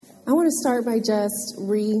I want to start by just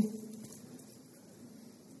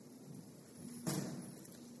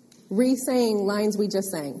re-saying lines we just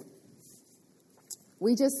sang.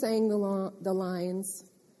 We just sang the lines,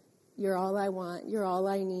 "You're all I want, you're all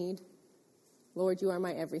I need. Lord, you are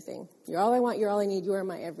my everything. You're all I want, you're all I need, you are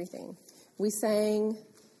my everything." We sang,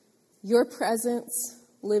 "Your presence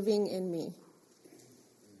living in me.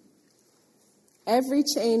 Every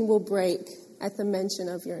chain will break at the mention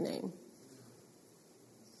of your name."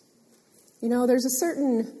 You know, there's a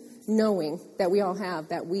certain knowing that we all have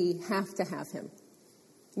that we have to have him.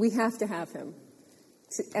 We have to have him.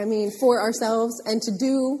 For ourselves and to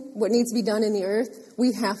do what needs to be done in the earth,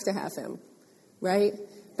 we have to have him, right?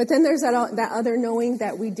 But then there's that other knowing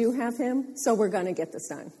that we do have him, so we're going to get this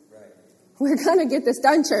done. Right. We're going to get this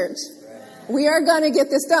done, church. Right. We are going to get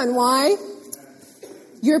this done. Why?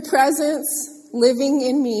 Your presence living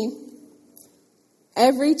in me,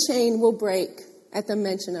 every chain will break at the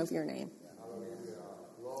mention of your name.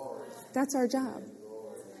 That's our job.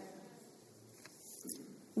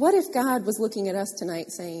 What if God was looking at us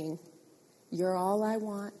tonight saying, "You're all I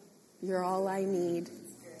want, you're all I need,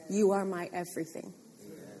 you are my everything"?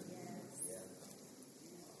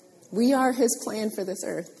 We are his plan for this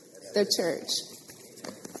earth, the church.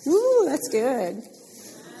 Ooh, that's good.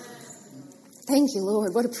 Thank you,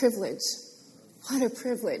 Lord. What a privilege. What a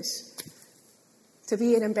privilege to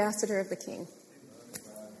be an ambassador of the King.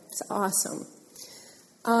 It's awesome.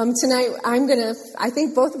 Tonight, I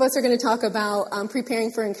think both of us are going to talk about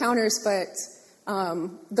preparing for encounters, but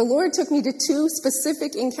the Lord took me to two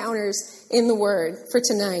specific encounters in the Word for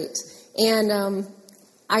tonight. And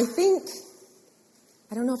I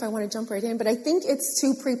don't know if I want to jump right in, but I think it's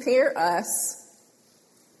to prepare us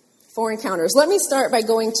for encounters. Let me start by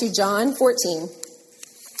going to John 14.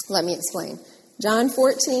 Let me explain. John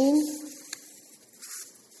 14.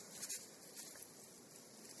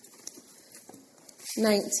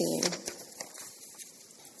 19.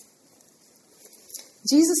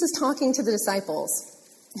 Jesus is talking to the disciples.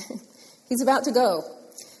 He's about to go.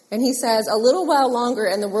 And he says, "A little while longer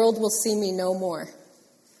and the world will see me no more.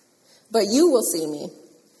 But you will see me.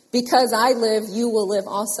 Because I live, you will live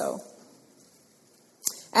also.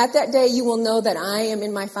 At that day you will know that I am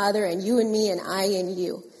in my Father, and you in me, and I in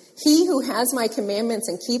you. He who has my commandments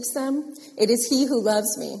and keeps them, it is he who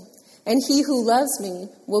loves me. And he who loves me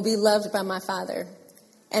will be loved by my Father.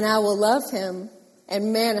 And I will love him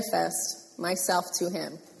and manifest myself to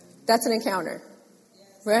him." That's an encounter,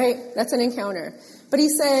 right? That's an encounter. But he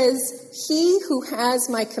says, "He who has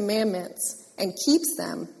my commandments and keeps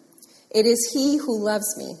them, it is he who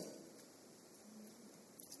loves me.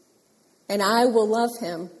 And I will love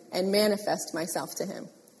him and manifest myself to him."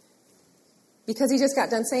 Because he just got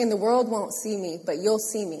done saying, the world won't see me, but you'll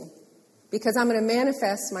see me. Because I'm going to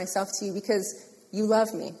manifest myself to you because you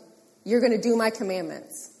love me. You're going to do my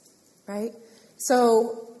commandments, right?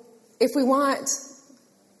 So if we want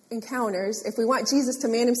encounters, if we want Jesus to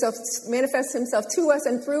manifest himself to us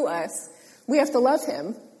and through us, we have to love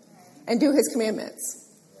him and do his commandments.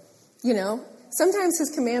 You know, sometimes his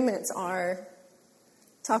commandments are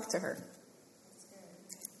talk to her,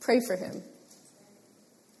 pray for him,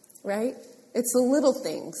 right? It's the little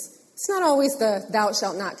things. It's not always the "thou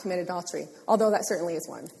shalt not commit adultery," although that certainly is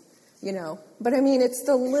one. You know, but it's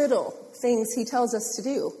the little things he tells us to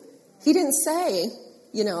do. He didn't say,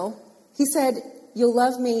 he said, "You'll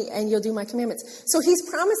love me and you'll do my commandments." So he's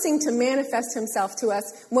promising to manifest himself to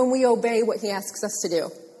us when we obey what he asks us to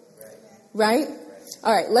do. Right?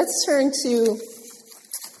 All right, let's turn to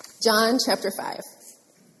John chapter 5.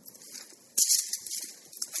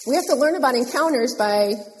 We have to learn about encounters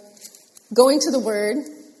by going to the Word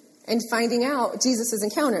and finding out Jesus'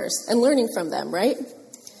 encounters and learning from them, right?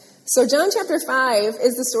 So John chapter 5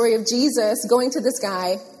 is the story of Jesus going to this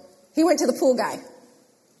guy. He went to the pool guy.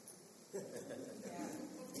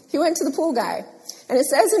 He went to the pool guy. And it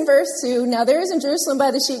says in verse 2, "Now there is in Jerusalem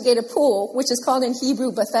by the sheep gate a pool, which is called in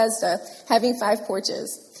Hebrew Bethesda, having 5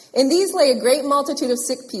 porches. In these lay a great multitude of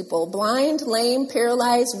sick people, blind, lame,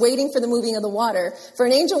 paralyzed, waiting for the moving of the water. For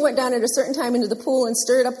an angel went down at a certain time into the pool and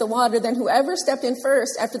stirred up the water. Then whoever stepped in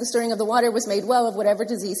first after the stirring of the water was made well of whatever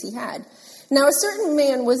disease he had. Now a certain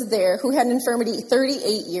man was there who had an infirmity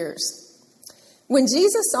 38 years. When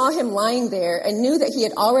Jesus saw him lying there and knew that he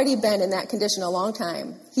had already been in that condition a long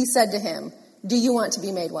time, he said to him, 'Do you want to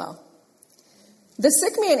be made well?' The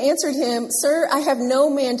sick man answered him, 'Sir, I have no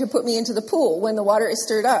man to put me into the pool when the water is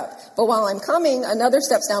stirred up. But while I'm coming, another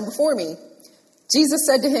steps down before me.' Jesus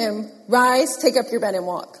said to him, 'Rise, take up your bed and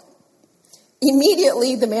walk.'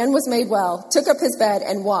 Immediately the man was made well, took up his bed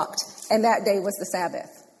and walked, and that day was the Sabbath.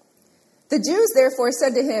 The Jews therefore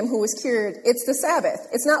said to him who was cured, "It's the Sabbath.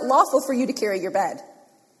 It's not lawful for you to carry your bed."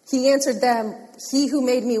 He answered them, "He who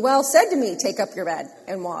made me well said to me, 'Take up your bed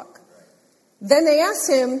and walk.'" Then they asked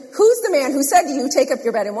him, "Who's the man who said to you, 'Take up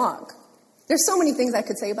your bed and walk'?" There's so many things I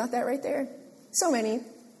could say about that right there. So many.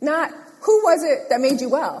 Not, who was it that made you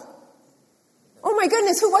well? Oh my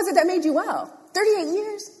goodness, who was it that made you well? 38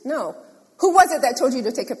 years? No. Who was it that told you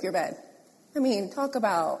to take up your bed? I mean, talk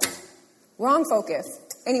about wrong focus.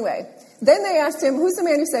 Anyway, then they asked him, "Who's the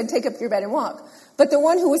man who said, 'Take up your bed and walk'?" But the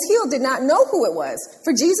one who was healed did not know who it was,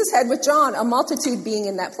 for Jesus had withdrawn, a multitude being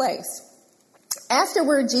in that place.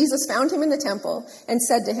 Afterward, Jesus found him in the temple and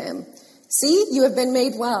said to him, "See, you have been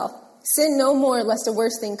made well. Sin no more, lest a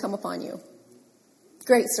worse thing come upon you."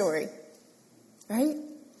 Great story, right?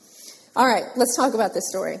 All right, let's talk about this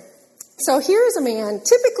story. So here's a man.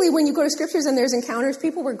 Typically, when you go to scriptures and there's encounters,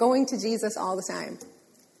 people were going to Jesus all the time.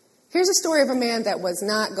 Here's a story of a man that was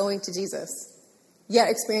not going to Jesus, yet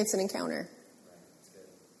experienced an encounter.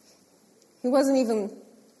 He wasn't even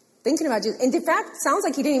thinking about Jesus. And in fact, it sounds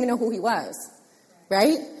like he didn't even know who he was,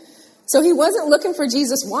 right? So he wasn't looking for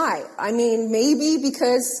Jesus. Why? I mean, maybe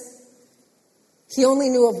because he only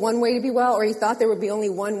knew of one way to be well, or he thought there would be only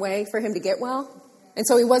one way for him to get well. And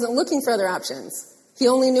so he wasn't looking for other options. He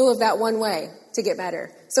only knew of that one way to get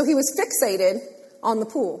better. So he was fixated on the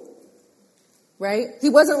pool, right? He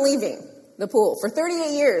wasn't leaving the pool. For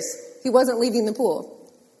 38 years, he wasn't leaving the pool.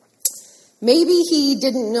 Maybe he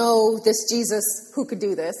didn't know this Jesus who could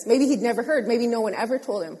do this. Maybe he'd never heard. Maybe no one ever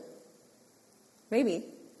told him. Maybe.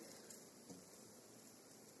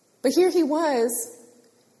 But here he was.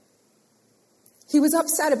 He was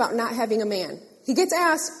upset about not having a man. He gets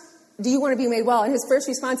asked, "Do you want to be made well?" And his first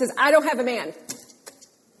response is, "I don't have a man."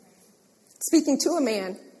 Speaking to a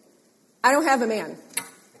man, "I don't have a man."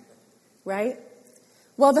 Right?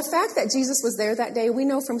 Well, the fact that Jesus was there that day, we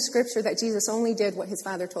know from Scripture that Jesus only did what his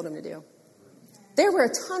Father told him to do. There were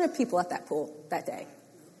a ton of people at that pool that day.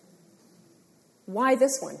 Why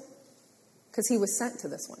this one? Because he was sent to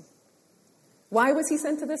this one. Why was he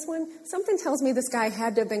sent to this one? Something tells me this guy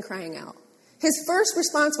had to have been crying out. His first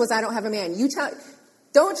response was, "I don't have a man."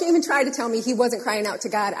 Don't even try to tell me he wasn't crying out to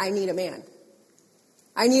God, "I need a man.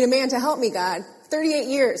 I need a man to help me, God. 38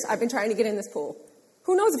 years I've been trying to get in this pool."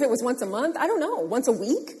 Who knows if it was once a month? I don't know. Once a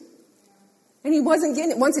week? And he wasn't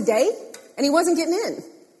getting it. Once a day? And he wasn't getting in.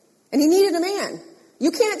 And he needed a man.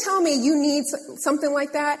 You can't tell me you need something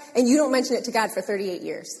like that and you don't mention it to God for 38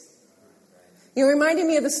 years. You reminded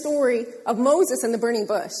me of the story of Moses and the burning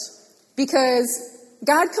bush. Because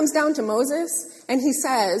God comes down to Moses and he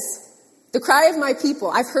says, "The cry of my people,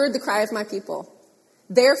 I've heard the cry of my people.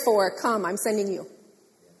 Therefore, come, I'm sending you."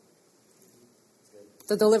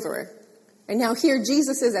 The deliverer. And now here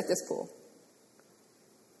Jesus is at this pool.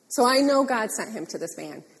 So I know God sent him to this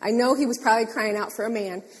man. I know he was probably crying out for a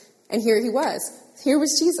man. And here he was. Here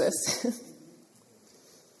was Jesus.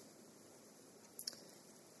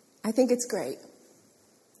 I think it's great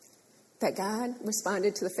that God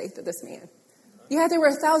responded to the faith of this man. Yeah, there were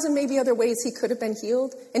 1,000 maybe other ways he could have been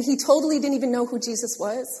healed. And he totally didn't even know who Jesus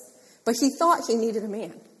was. But he thought he needed a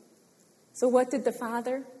man. So what did the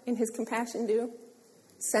Father in his compassion do?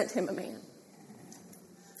 Sent him a man.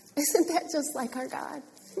 Isn't that just like our God?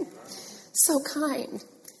 So kind.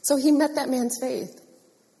 So he met that man's faith.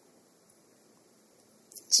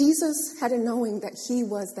 Jesus had a knowing that he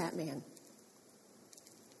was that man.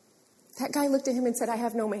 That guy looked at him and said, "I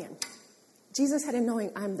have no man." Jesus had a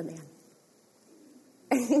knowing, "I'm the man."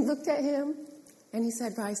 And he looked at him and he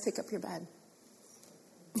said, "Rise, take up your bed."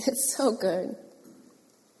 It's so good.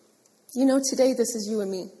 You know, today this is you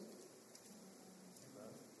and me.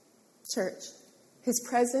 Church. His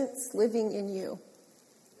presence living in you.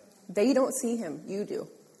 They don't see him. You do.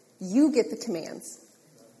 You get the commands.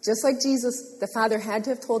 Just like Jesus, the Father had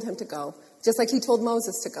to have told him to go. Just like he told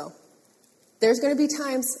Moses to go. There's going to be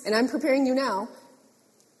times, and I'm preparing you now,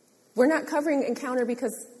 we're not covering encounter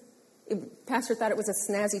because Pastor thought it was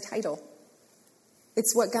a snazzy title.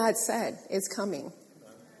 It's what God said is coming.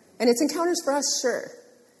 And it's encounters for us, sure.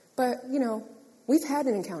 But, you know, we've had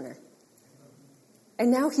an encounter.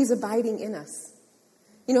 And now he's abiding in us.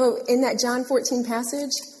 You know, in that John 14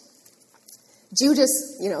 passage, Judas,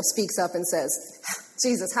 speaks up and says,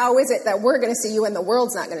 "Jesus, how is it that we're going to see you and the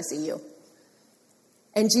world's not going to see you?"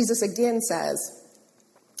 And Jesus again says,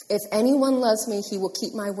 "If anyone loves me, he will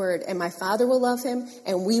keep my word, and my Father will love him,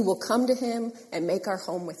 and we will come to him and make our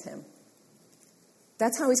home with him."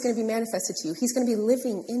 That's how he's going to be manifested to you. He's going to be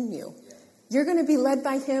living in you. You're going to be led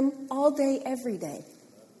by him all day, every day,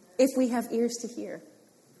 if we have ears to hear.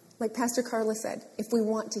 Like Pastor Carla said, if we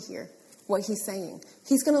want to hear what he's saying.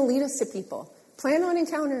 He's going to lead us to people. Plan on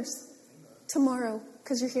encounters. tomorrow,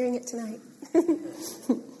 because you're hearing it tonight.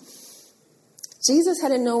 Jesus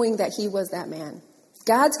had a knowing that he was that man.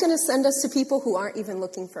 God's going to send us to people who aren't even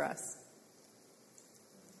looking for us.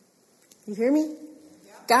 You hear me?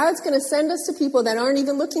 God's going to send us to people that aren't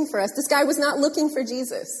even looking for us. This guy was not looking for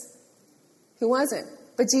Jesus. He wasn't.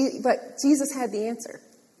 But Jesus had the answer.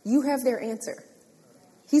 You have their answer.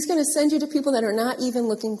 He's going to send you to people that are not even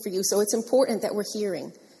looking for you. So it's important that we're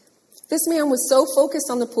hearing. This man was so focused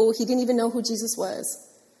on the pool, he didn't even know who Jesus was.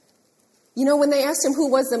 You know, when they asked him who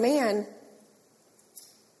was the man,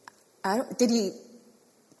 did he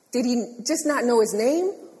just not know his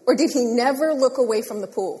name? Or did he never look away from the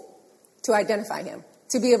pool to identify him?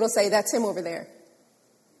 To be able to say, that's him over there.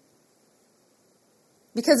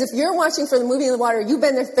 Because if you're watching for the movie in the water, you've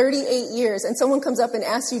been there 38 years, and someone comes up and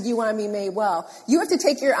asks you, do you want to be made well? You have to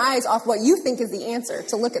take your eyes off what you think is the answer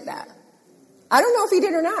to look at that. I don't know if he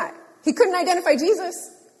did or not. He couldn't identify Jesus.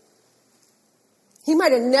 He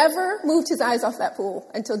might have never moved his eyes off that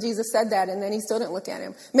pool until Jesus said that, and then he still didn't look at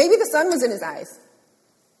him. Maybe the sun was in his eyes.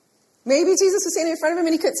 Maybe Jesus was standing in front of him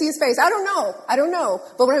and he couldn't see his face. I don't know.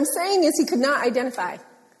 But what I'm saying is he could not identify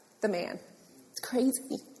the man. It's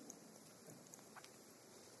crazy.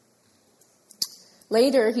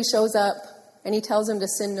 Later, he shows up and he tells him to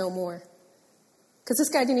sin no more. Because this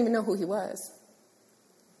guy didn't even know who he was.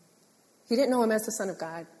 He didn't know him as the Son of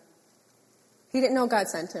God. He didn't know God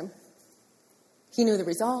sent him. He knew the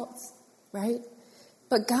results, right?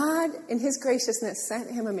 But God, in his graciousness, sent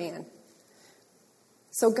him a man.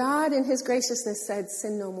 So God, in his graciousness, said,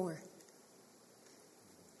 sin no more.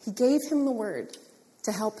 He gave him the word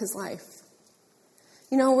to help his life.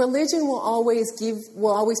 You know, religion will always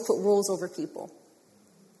put rules over people.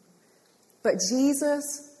 But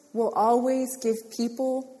Jesus will always give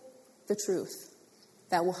people the truth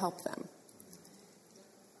that will help them.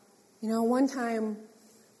 You know, one time,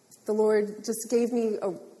 the Lord just gave me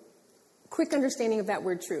a quick understanding of that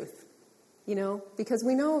word truth. You know, because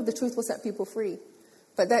we know the truth will set people free.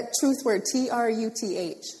 But that truth word,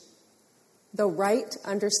 T-R-U-T-H, the right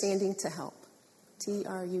understanding to help.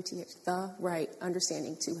 T-R-U-T-H, the right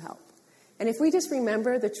understanding to help. And if we just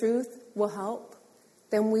remember the truth will help,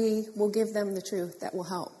 then we will give them the truth that will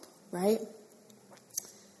help, right?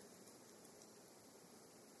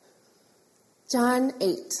 John 8.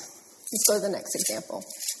 Let's go to the next example.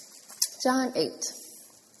 John 8,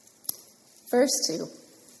 verse 2.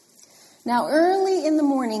 Now early in the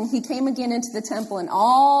morning, he came again into the temple, and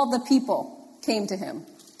all the people came to him.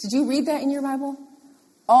 Did you read that in your Bible?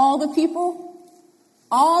 All the people?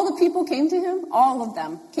 All the people came to him? All of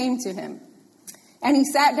them came to him. And he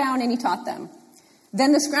sat down and he taught them.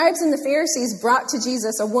 Then the scribes and the Pharisees brought to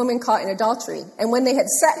Jesus a woman caught in adultery. And when they had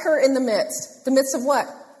set her in the midst of what?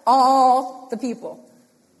 All the people.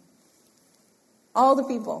 All the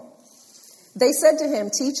people. They said to him,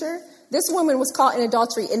 Teacher, this woman was caught in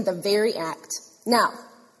adultery in the very act. Now,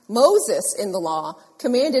 Moses in the law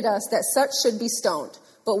commanded us that such should be stoned.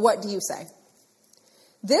 But what do you say?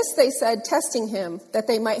 This they said, testing him, that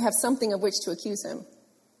they might have something of which to accuse him.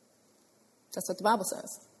 That's what the Bible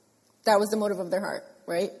says. That was the motive of their heart,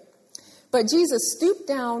 right? But Jesus stooped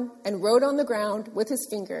down and wrote on the ground with his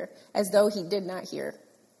finger as though he did not hear.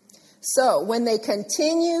 So when they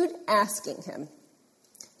continued asking him,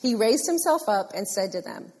 he raised himself up and said to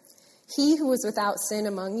them, He who is without sin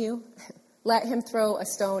among you, let him throw a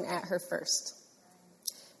stone at her first.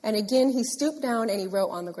 And again he stooped down and he wrote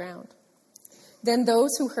on the ground. Then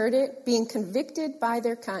those who heard it, being convicted by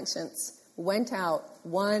their conscience, went out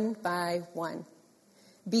one by one,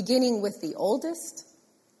 beginning with the oldest,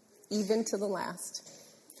 even to the last.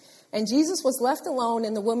 And Jesus was left alone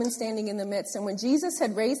and the woman standing in the midst. And when Jesus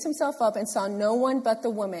had raised himself up and saw no one but the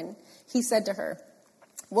woman, he said to her,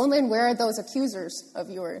 Woman, where are those accusers of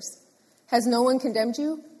yours? Has no one condemned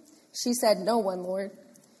you? She said, No one, Lord.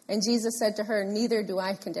 And Jesus said to her, Neither do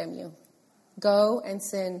I condemn you. Go and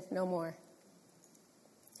sin no more.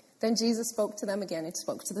 Then Jesus spoke to them again and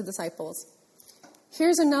spoke to the disciples.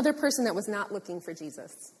 Here's another person that was not looking for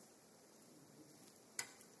Jesus.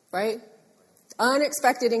 Right?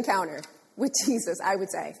 Unexpected encounter with Jesus, I would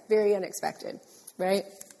say. Very unexpected. Right?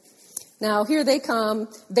 Now, here they come.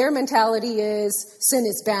 Their mentality is, sin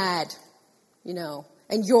is bad, you know,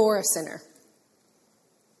 and you're a sinner.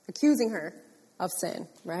 Accusing her of sin,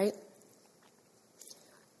 right?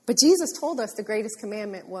 But Jesus told us the greatest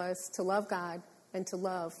commandment was to love God and to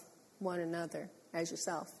love one another as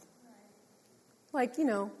yourself. Like, you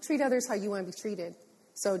know, treat others how you want to be treated.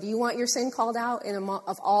 So do you want your sin called out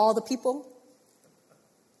of all the people?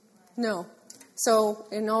 No. So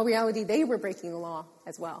in all reality, they were breaking the law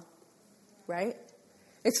as well. Right?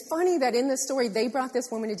 It's funny that in this story, they brought this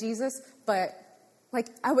woman to Jesus, but like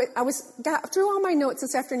I got through all my notes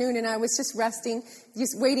this afternoon, and I was just resting,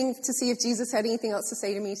 just waiting to see if Jesus had anything else to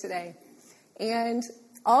say to me today. And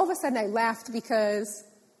all of a sudden I laughed because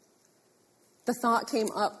the thought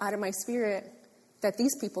came up out of my spirit that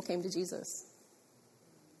these people came to Jesus.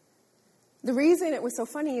 The reason it was so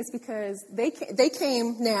funny is because they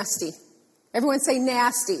came nasty. Everyone say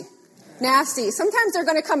nasty. Nasty. Sometimes they're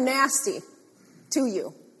going to come nasty to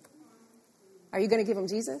you. Are you going to give them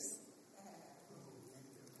Jesus?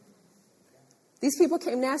 These people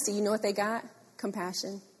came nasty. You know what they got?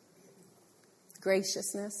 Compassion.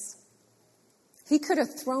 Graciousness. He could have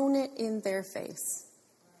thrown it in their face.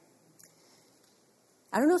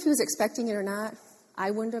 I don't know if he was expecting it or not. I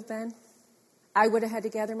wouldn't have been. I would have had to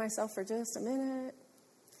gather myself for just a minute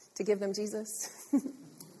to give them Jesus.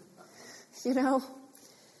 You know?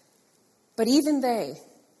 But even they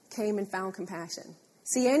came and found compassion.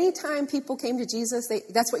 See, anytime people came to Jesus,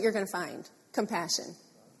 that's what you're going to find. Compassion.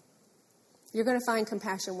 You're going to find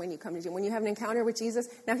compassion when you come to Jesus. When you have an encounter with Jesus.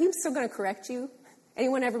 Now, he's still going to correct you.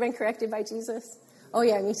 Anyone ever been corrected by Jesus? Oh,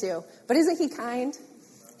 yeah, me too. But isn't he kind?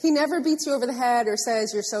 He never beats you over the head or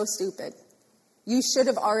says, you're so stupid. You should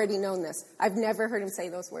have already known this. I've never heard him say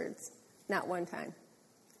those words. Not one time.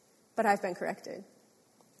 But I've been corrected.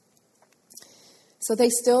 So they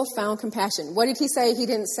still found compassion. What did he say? He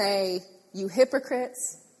didn't say, you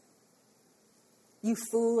hypocrites, you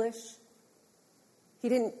foolish. He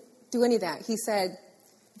didn't do any of that. He said,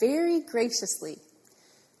 very graciously,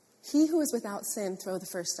 he who is without sin, throw the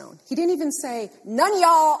first stone. He didn't even say, none of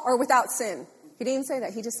y'all are without sin. He didn't even say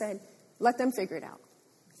that. He just said, let them figure it out.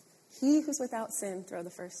 He who's without sin, throw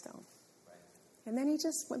the first stone. And then he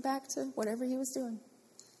just went back to whatever he was doing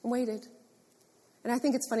and waited. And I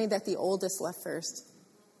think it's funny that the oldest left first.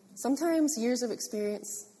 Sometimes years of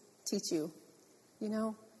experience teach you, you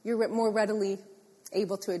know, you're more readily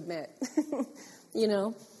able to admit, you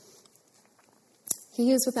know.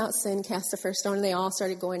 He is without sin, cast the first stone, and they all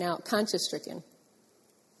started going out, conscience-stricken.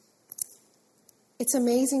 It's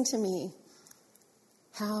amazing to me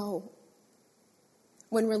how,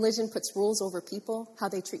 when religion puts rules over people, how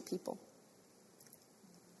they treat people.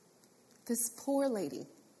 This poor lady,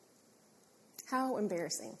 how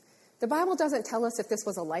embarrassing. The Bible doesn't tell us if this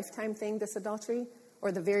was a lifetime thing, this adultery,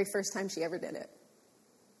 or the very first time she ever did it.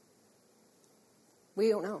 We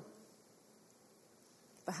don't know.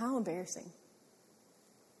 But how embarrassing.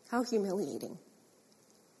 How humiliating.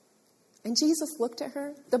 And Jesus looked at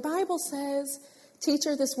her. The Bible says,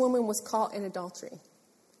 teacher, this woman was caught in adultery.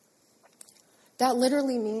 That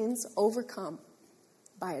literally means overcome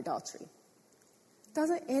by adultery.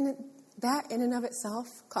 Doesn't that in and of itself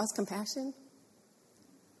cause compassion?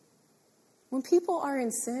 When people are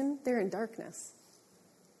in sin, they're in darkness.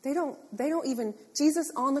 They don't even,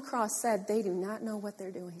 Jesus on the cross said they do not know what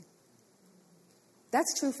they're doing.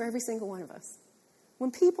 That's true for every single one of us. When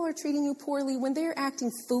people are treating you poorly, when they're acting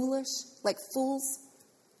foolish, like fools,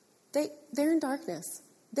 they're in darkness.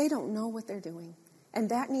 They don't know what they're doing. And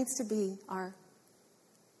that needs to be our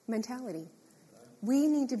mentality. We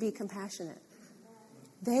need to be compassionate.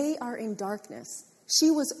 They are in darkness. She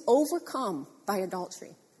was overcome by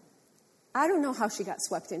adultery. I don't know how she got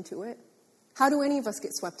swept into it. How do any of us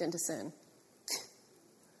get swept into sin?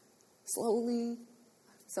 Slowly,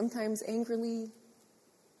 sometimes angrily,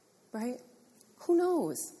 right? Who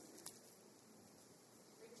knows?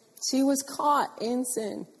 She was caught in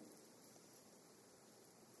sin.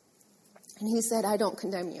 And he said, I don't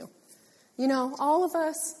condemn you. You know, all of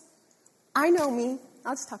us, I know me.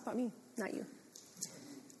 I'll just talk about me, not you.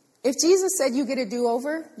 If Jesus said you get a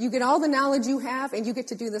do-over, you get all the knowledge you have, and you get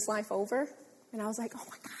to do this life over. And I was like, oh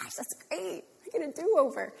my gosh, that's great. I get a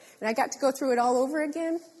do-over. And I got to go through it all over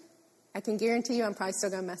again. I can guarantee you I'm probably still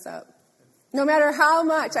going to mess up. No matter how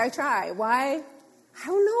much I try. Why? I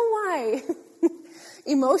don't know why.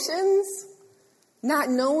 Emotions, not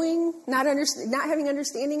knowing, not having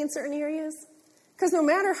understanding in certain areas. Because no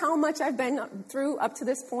matter how much I've been through up to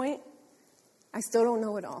this point, I still don't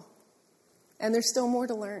know it all. And there's still more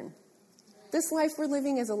to learn. This life we're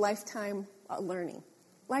living is a lifetime of learning.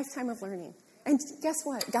 Lifetime of learning. And guess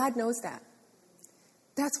what? God knows that.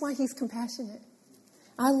 That's why he's compassionate.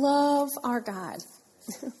 I love our God.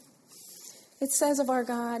 It says of our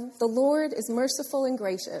God, the Lord is merciful and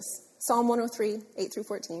gracious. Psalm 103, 8 through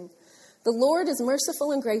 14. The Lord is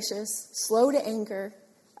merciful and gracious, slow to anger,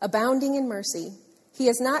 abounding in mercy. He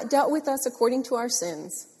has not dealt with us according to our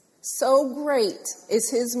sins. So great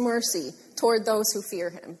is his mercy toward those who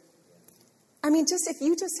fear him. I mean, if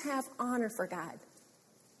you just have honor for God,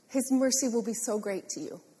 his mercy will be so great to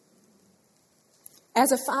you.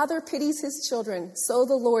 As a father pities his children, so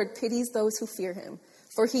the Lord pities those who fear him,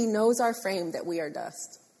 for he knows our frame that we are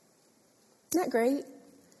dust. Isn't that great?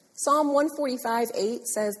 Psalm 145:8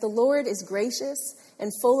 says, the Lord is gracious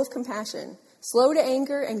and full of compassion, slow to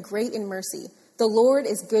anger and great in mercy. The Lord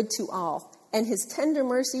is good to all, and his tender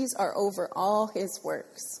mercies are over all his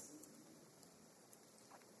works.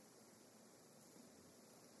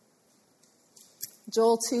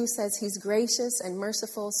 Joel 2 says he's gracious and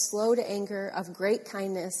merciful, slow to anger, of great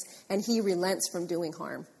kindness, and he relents from doing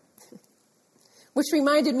harm. Which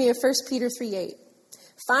reminded me of 1 Peter 3:8.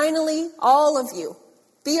 Finally, all of you,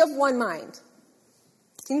 be of one mind.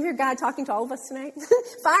 Can you hear God talking to all of us tonight?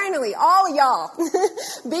 Finally, all y'all,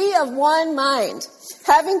 be of one mind,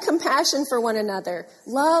 having compassion for one another,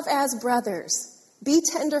 love as brothers, be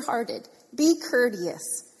tenderhearted, be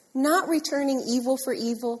courteous, not returning evil for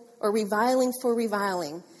evil or reviling for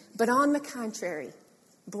reviling, but on the contrary,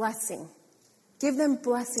 blessing. Give them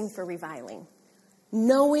blessing for reviling,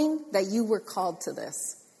 knowing that you were called to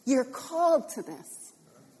this. You're called to this.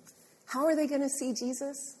 How are they going to see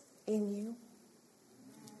Jesus? In you.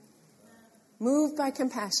 Moved by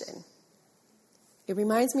compassion. It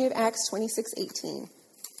reminds me of Acts 26:18.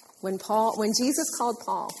 When Jesus called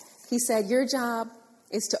Paul, he said, your job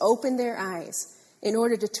is to open their eyes in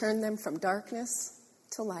order to turn them from darkness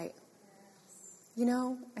to light. You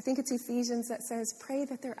know, I think it's Ephesians that says, pray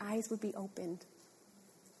that their eyes would be opened.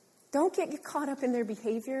 Don't get caught up in their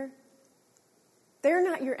behavior. They're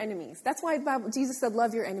not your enemies. That's why Jesus said,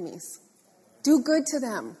 love your enemies. Do good to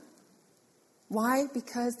them. Why?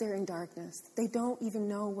 Because they're in darkness. They don't even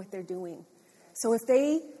know what they're doing. So if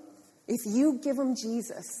you give them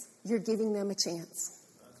Jesus, you're giving them a chance.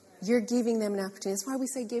 You're giving them an opportunity. That's why we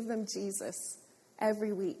say give them Jesus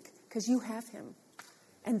every week. Because you have him.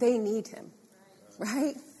 And they need him.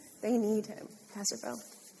 Right? They need him. Pastor Phil.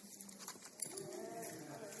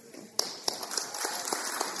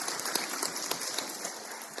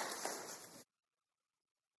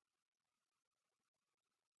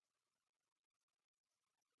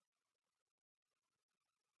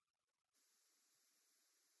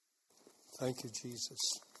 Thank you, Jesus.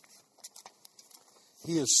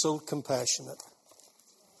 He is so compassionate.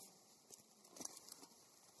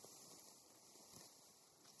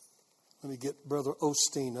 Let me get Brother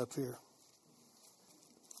Osteen up here.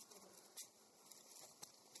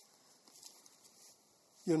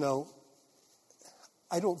 You know,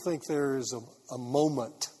 I don't think there is a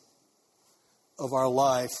moment of our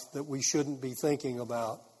life that we shouldn't be thinking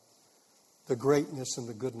about the greatness and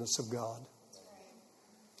the goodness of God.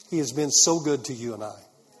 He has been so good to you and I.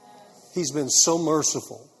 He's been so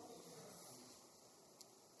merciful.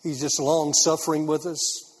 He's just long-suffering with us.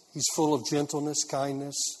 He's full of gentleness,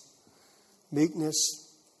 kindness,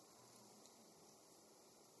 meekness.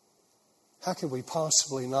 How can we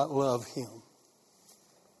possibly not love him?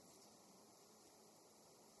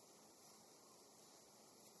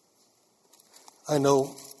 I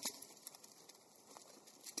know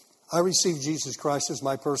I received Jesus Christ as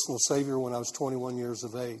my personal Savior when I was 21 years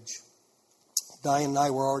of age. Diane and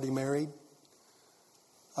I were already married,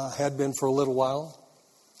 had been for a little while.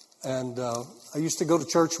 And I used to go to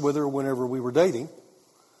church with her whenever we were dating.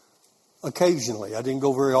 Occasionally. I didn't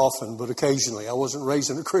go very often, but occasionally. I wasn't raised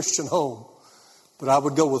in a Christian home. But I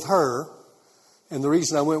would go with her. And the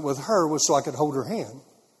reason I went with her was so I could hold her hand.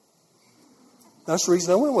 That's the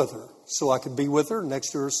reason I went with her. So I could be with her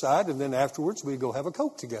next to her side. And then afterwards, we'd go have a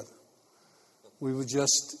Coke together. We would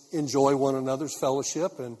just enjoy one another's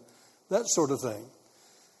fellowship and that sort of thing.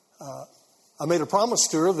 I made a promise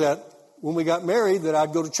to her that when we got married that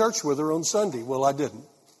I'd go to church with her on Sunday. Well, I didn't.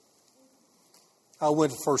 I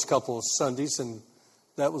went the first couple of Sundays and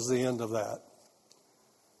that was the end of that.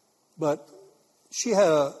 But she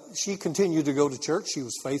continued to go to church. She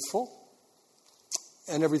was faithful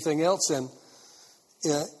and everything else. And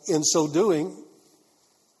in so doing,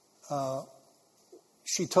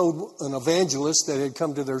 she told an evangelist that had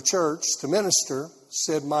come to their church to minister,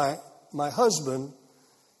 said, my husband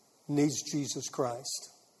needs Jesus Christ.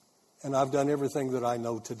 And I've done everything that I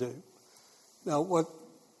know to do. Now, what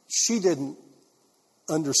she didn't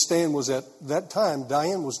understand was at that time,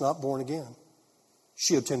 Diane was not born again.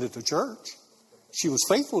 She attended the church. She was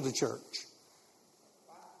faithful to church.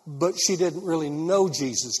 But she didn't really know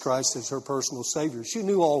Jesus Christ as her personal Savior. She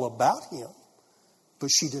knew all about him, but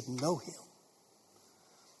she didn't know him.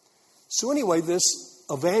 So anyway, this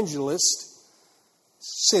evangelist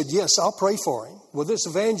said, yes, I'll pray for him. Well, this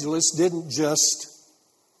evangelist didn't just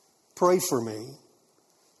pray for me.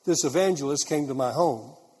 This evangelist came to my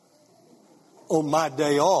home on my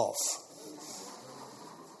day off.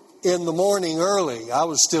 In the morning early, I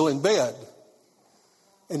was still in bed.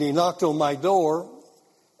 And he knocked on my door,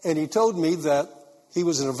 and he told me that he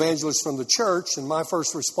was an evangelist from the church. And my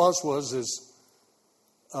first response was,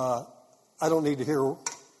 I don't need to hear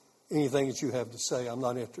anything that you have to say. I'm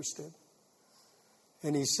not interested.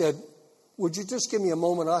 And he said, would you just give me a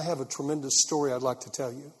moment? I have a tremendous story I'd like to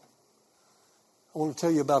tell you. I want to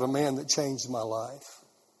tell you about a man that changed my life.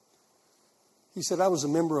 He said, I was a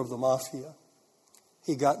member of the mafia.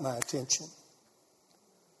 He got my attention.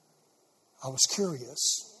 I was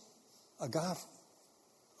curious. A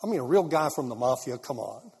real guy from the mafia, come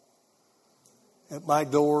on. At my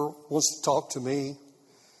door, wants to talk to me.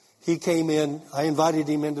 He came in. I invited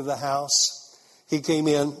him into the house. He came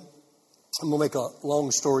in. I'm going to make a long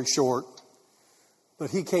story short. But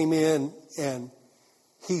he came in and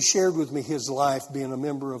he shared with me his life being a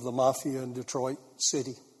member of the mafia in Detroit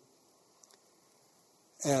City.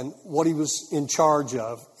 And what he was in charge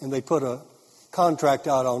of. And they put a contract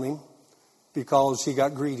out on him because he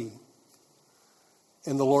got greedy.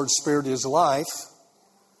 And the Lord spared his life.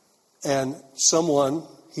 And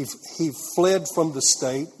he fled from the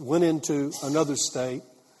state, went into another state,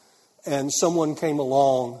 and someone came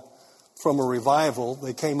along from a revival.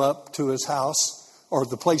 They came up to his house, or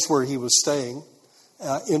the place where he was staying,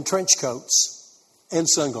 in trench coats and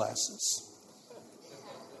sunglasses.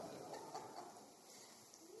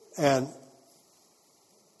 And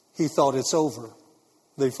he thought, it's over.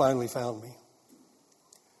 They finally found me.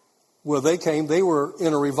 Well, they came. They were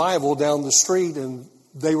in a revival down the street, and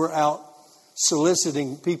they were out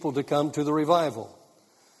soliciting people to come to the revival.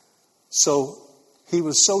 So he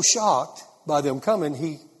was so shocked by them coming,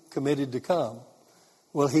 he committed to come.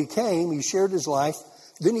 Well, he came. He shared his life.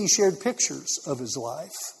 Then he shared pictures of his life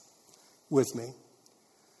with me.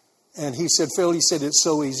 And he said, Phil, he said, it's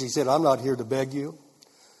so easy. He said, I'm not here to beg you.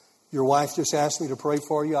 Your wife just asked me to pray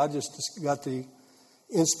for you. I just got the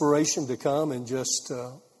inspiration to come and just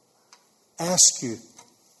ask you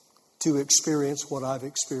to experience what I've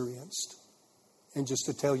experienced and just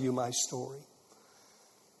to tell you my story.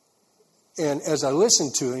 And as I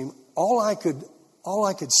listened to him, all I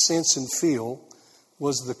could sense and feel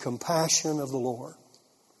was the compassion of the Lord.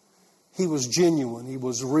 He was genuine. He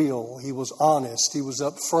was real. He was honest. He was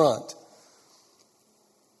upfront.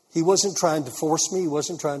 He wasn't trying to force me. He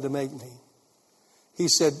wasn't trying to make me. He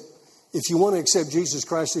said, if you want to accept Jesus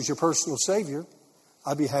Christ as your personal Savior,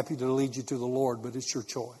 I'd be happy to lead you to the Lord, but it's your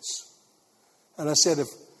choice. And I said,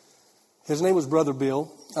 his name was Brother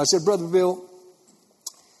Bill. I said, Brother Bill,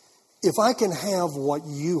 if I can have what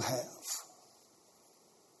you have,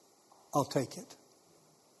 I'll take it.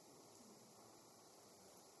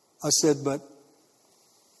 I said, but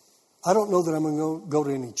I don't know that I'm going to go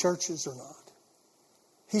to any churches or not.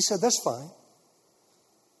 He said, that's fine.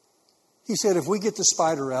 He said, if we get the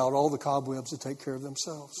spider out, all the cobwebs will take care of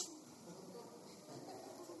themselves.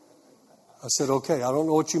 I said, okay, I don't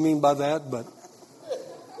know what you mean by that, but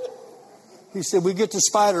he said, we get the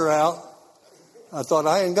spider out. I thought,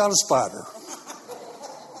 I ain't got a spider.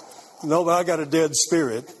 No, but I got a dead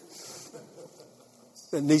spirit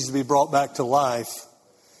that needs to be brought back to life.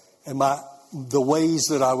 And the ways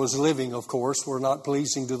that I was living, of course, were not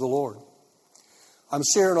pleasing to the Lord. I'm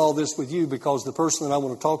sharing all this with you because the person that I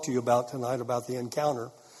want to talk to you about tonight, about the encounter,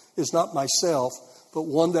 is not myself, but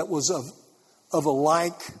one that was of a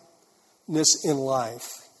likeness in life.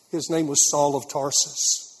 His name was Saul of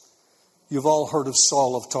Tarsus. You've all heard of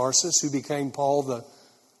Saul of Tarsus, who became Paul, the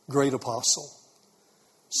great apostle.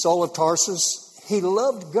 Saul of Tarsus, he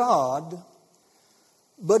loved God,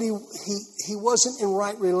 but he wasn't in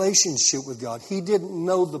right relationship with God. He didn't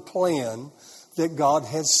know the plan that God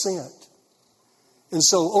had sent. And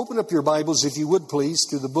so open up your Bibles, if you would please,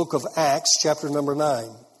 to the book of Acts, chapter number 9.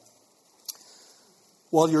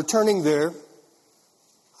 While you're turning there,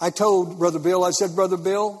 I told Brother Bill, I said, Brother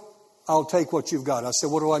Bill, I'll take what you've got. I said,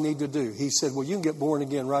 what do I need to do? He said, well, you can get born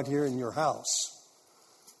again right here in your house.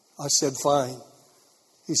 I said, fine.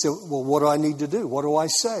 He said, well, what do I need to do? What do I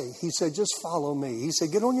say? He said, just follow me. He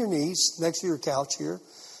said, get on your knees next to your couch here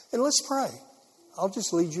and let's pray. I'll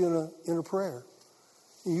just lead you in a prayer.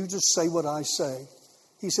 And you just say what I say.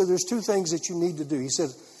 He said, there's two things that you need to do. He said,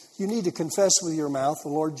 you need to confess with your mouth the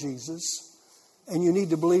Lord Jesus, and you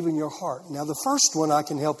need to believe in your heart. Now, the first one I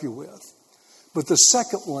can help you with, but the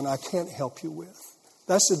second one I can't help you with.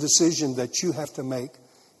 That's a decision that you have to make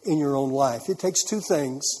in your own life. It takes two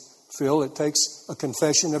things, Phil. It takes a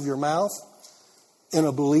confession of your mouth and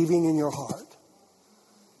a believing in your heart.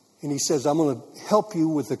 And he says, I'm going to help you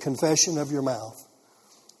with the confession of your mouth.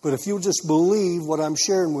 But if you'll just believe what I'm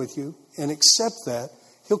sharing with you and accept that,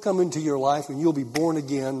 He'll come into your life and you'll be born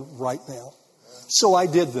again right now. So I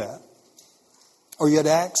did that. Are you at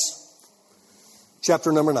Acts?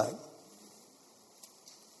 chapter number 9.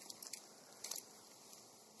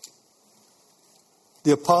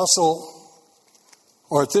 The apostle,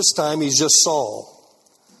 or at this time, he's just Saul.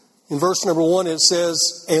 In verse number 1, it says,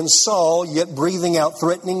 "And Saul, yet breathing out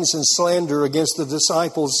threatenings and slander against the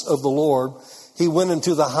disciples of the Lord, he went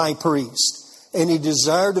unto the high priest, and he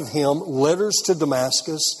desired of him letters to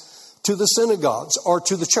Damascus, to the synagogues," or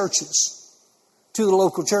to the churches, to the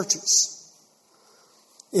local churches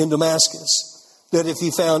in Damascus, "that if he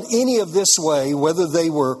found any of this way, whether they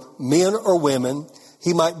were men or women,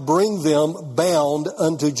 he might bring them bound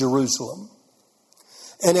unto Jerusalem.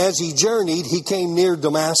 And as he journeyed, he came near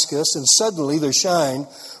Damascus, and suddenly there shined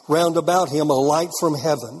round about him a light from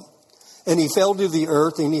heaven. And he fell to the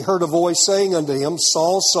earth, and he heard a voice saying unto him,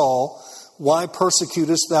 Saul, Saul, why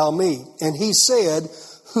persecutest thou me? And he said,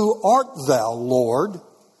 Who art thou, Lord?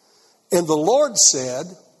 And the Lord said,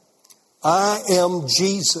 I am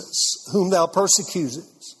Jesus, whom thou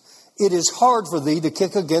persecutest. It is hard for thee to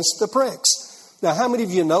kick against the pricks. Now, how many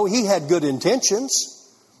of you know he had good intentions?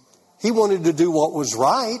 He wanted to do what was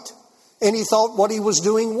right, and he thought what he was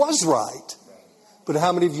doing was right. But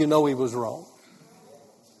how many of you know he was wrong?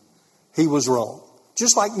 He was wrong.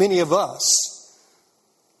 Just like many of us.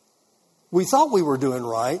 We thought we were doing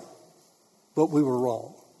right, but we were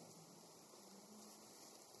wrong.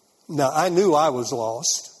 Now, I knew I was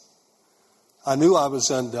lost. I knew I was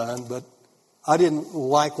undone, but I didn't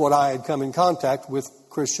like what I had come in contact with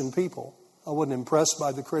Christian people. I wasn't impressed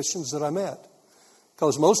by the Christians that I met,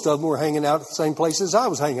 because most of them were hanging out at the same places I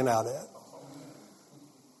was hanging out at.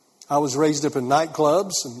 I was raised up in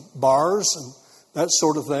nightclubs and bars and that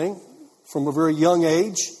sort of thing from a very young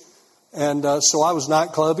age. And so I was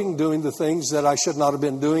nightclubbing, doing the things that I should not have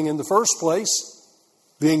been doing in the first place,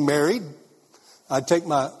 being married. I'd take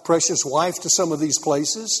my precious wife to some of these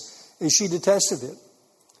places, and she detested it.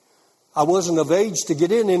 I wasn't of age to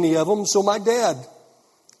get in any of them, so my dad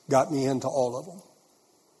got me into all of them.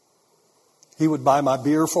 He would buy my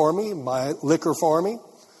beer for me, my liquor for me,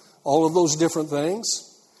 all of those different things.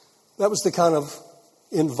 That was the kind of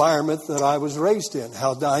environment that I was raised in.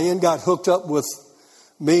 How Diane got hooked up with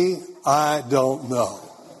me, I don't know.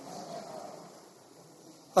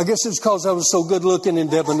 I guess it's because I was so good looking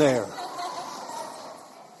and debonair.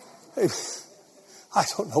 I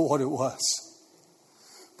don't know what it was.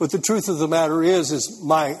 But the truth of the matter is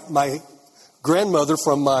my grandmother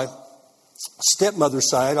from my stepmother's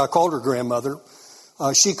side, I called her grandmother.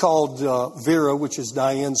 She called Vera, which is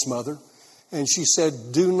Diane's mother, and she said,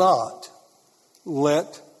 do not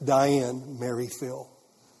let Diane marry Phil.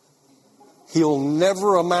 He'll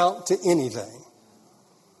never amount to anything.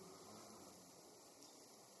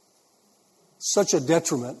 Such a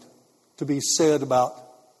detriment to be said about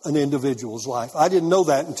an individual's life. I didn't know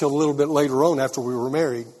that until a little bit later on after we were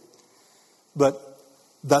married. But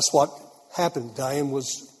that's what happened. Diane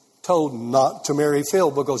was told not to marry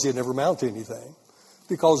Phil because he'd never amount to anything.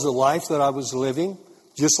 Because the life that I was living,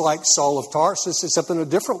 just like Saul of Tarsus, except in a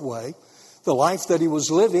different way, the life that he was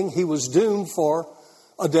living, he was doomed for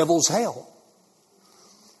a devil's hell.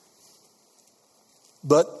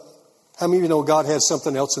 But how many of you know God has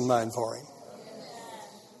something else in mind for him?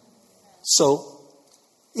 So,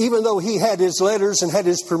 even though he had his letters and had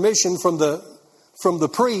his permission from the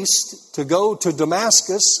priest to go to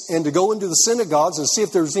Damascus and to go into the synagogues and see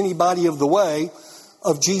if there was anybody of the way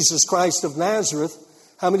of Jesus Christ of Nazareth,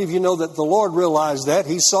 how many of you know that the Lord realized that?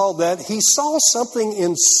 He saw that. He saw something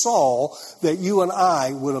in Saul that you and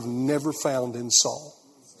I would have never found in Saul.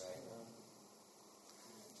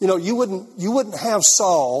 You know, you wouldn't have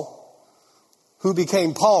Saul, who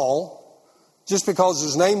became Paul, just because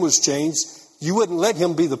his name was changed. You wouldn't let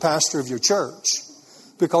him be the pastor of your church,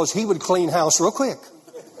 because he would clean house real quick.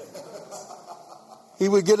 He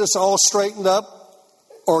would get us all straightened up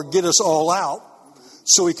or get us all out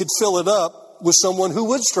so he could fill it up with someone who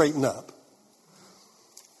would straighten up.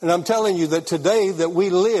 And I'm telling you that today that we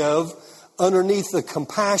live underneath the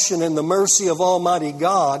compassion and the mercy of Almighty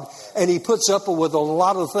God, and he puts up with a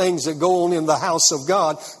lot of things that go on in the house of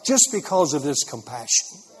God just because of his compassion.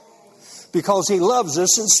 Because he loves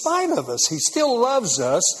us in spite of us. He still loves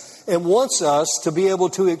us and wants us to be able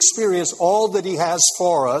to experience all that he has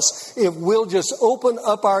for us if we'll just open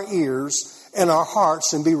up our ears and our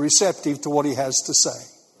hearts and be receptive to what he has to say.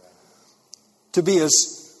 To be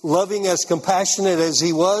as loving, as compassionate as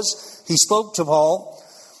he was, he spoke to Paul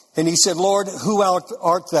and he said, Lord, who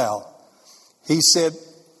art thou? He said,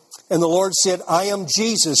 and the Lord said, I am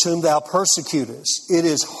Jesus whom thou persecutest. It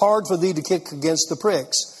is hard for thee to kick against the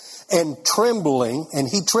pricks. And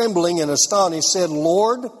he trembling and astonished said,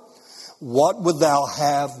 Lord, what would thou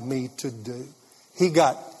have me to do? He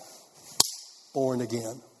got born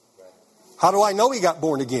again. How do I know he got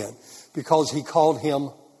born again? Because he called him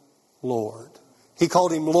Lord. He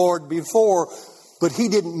called him Lord before, but he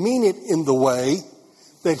didn't mean it in the way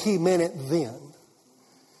that he meant it then.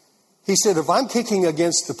 He said, if I'm kicking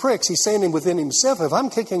against the pricks, he's saying within himself, if I'm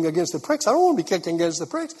kicking against the pricks, I don't want to be kicking against the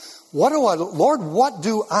pricks. Lord, what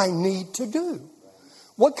do I need to do?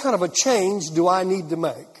 What kind of a change do I need to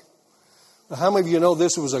make? Now, how many of you know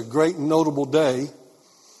this was a great and notable day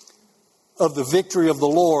of the victory of the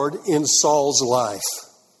Lord in Saul's life?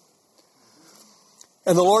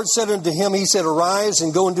 And the Lord said unto him, he said, arise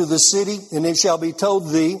and go into the city, and it shall be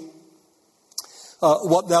told thee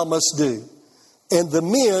what thou must do. And the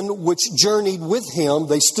men which journeyed with him,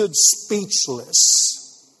 they stood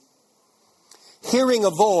speechless, hearing a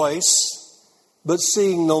voice, but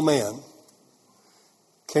seeing no man.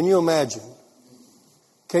 Can you imagine?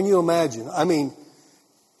 Can you imagine? I mean,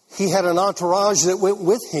 he had an entourage that went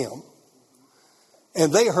with him.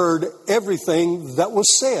 And they heard everything that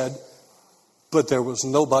was said, but there was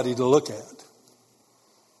nobody to look at.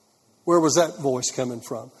 Where was that voice coming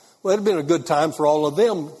from? Well, it had been a good time for all of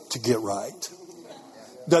them to get right.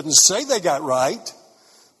 Doesn't say they got right,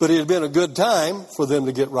 but it had been a good time for them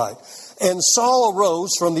to get right. And Saul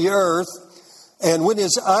arose from the earth, and when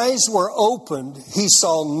his eyes were opened, he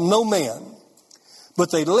saw no man.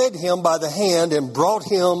 But they led him by the hand and brought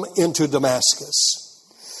him into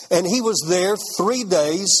Damascus. And he was there 3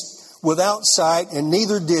 days without sight, and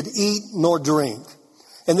neither did eat nor drink.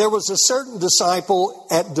 And there was a certain disciple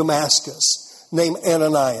at Damascus named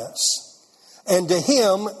Ananias. And to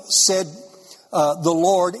him said the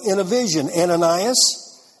Lord in a vision,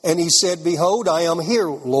 Ananias. And he said, behold, I am here,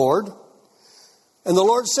 Lord. And the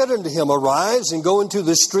Lord said unto him, arise and go into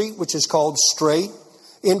the street which is called Straight.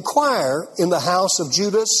 Inquire in the house of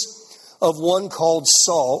Judas of one called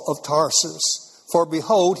Saul of Tarsus. For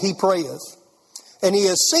behold, he prayeth. And he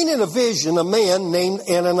has seen in a vision a man named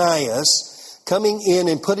Ananias coming in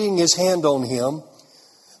and putting his hand on him,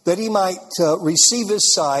 that he might receive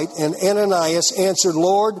his sight. And Ananias answered,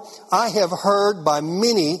 Lord, I have heard by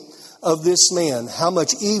many of this man how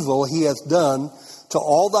much evil he hath done to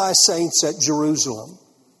all thy saints at Jerusalem.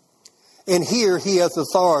 And here he hath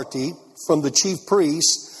authority from the chief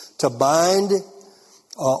priests to bind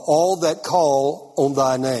all that call on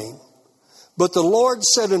thy name. But the Lord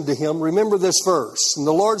said unto him, remember this verse, and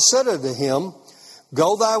the Lord said unto him,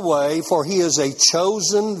 go thy way, for he is a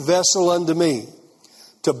chosen vessel unto me,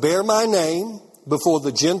 to bear my name before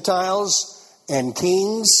the Gentiles and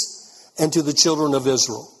kings and to the children of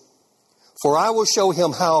Israel. For I will show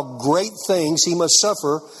him how great things he must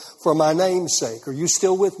suffer for my name's sake. Are you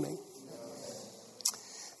still with me?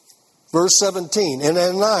 Verse 17, and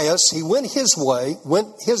Ananias, he went his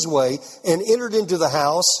way and entered into the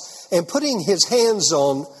house, and putting his hands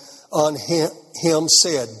on him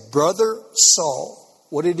said, Brother Saul.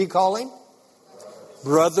 What did he call him?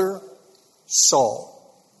 Brother Saul.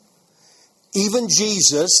 Even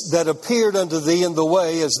Jesus that appeared unto thee in the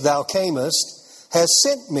way as thou camest has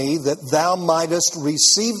sent me that thou mightest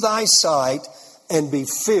receive thy sight and be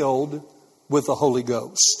filled with the Holy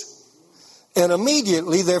Ghost. And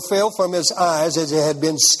immediately there fell from his eyes as it had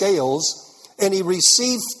been scales, and he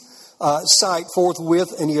received sight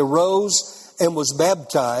forthwith, and he arose and was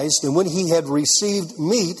baptized. And when he had received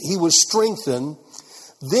meat, he was strengthened.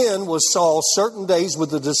 Then was Saul certain days with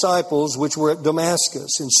the disciples which were at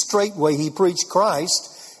Damascus, and straightway he preached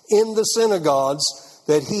Christ in the synagogues,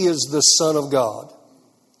 that he is the Son of God.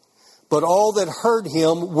 But all that heard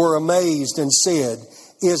him were amazed and said,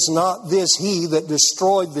 is not this he that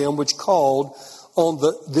destroyed them which called on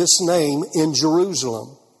this name in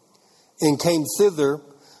Jerusalem, and came thither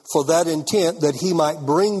for that intent, that he might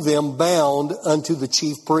bring them bound unto the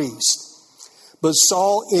chief priest? But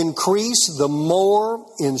Saul increased the more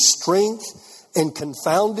in strength, and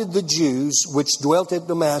confounded the Jews which dwelt at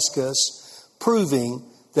Damascus, proving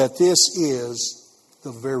that this is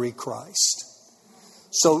the very Christ.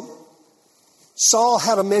 So Saul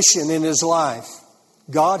had a mission in his life.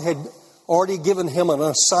 God had already given him an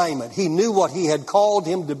assignment. He knew what he had called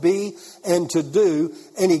him to be and to do,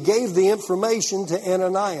 and he gave the information to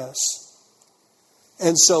Ananias.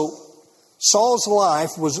 And so Saul's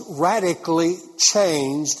life was radically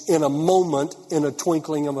changed in a moment, in a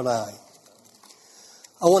twinkling of an eye.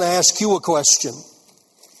 I want to ask you a question.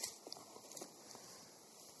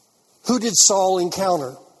 Who did Saul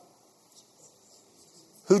encounter?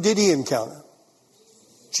 Who did he encounter?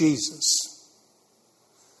 Jesus.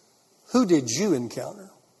 Who did you encounter?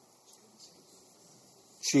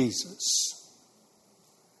 Jesus.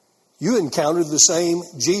 You encountered the same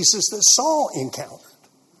Jesus that Saul encountered.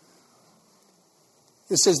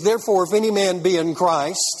 It says, therefore, if any man be in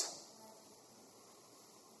Christ,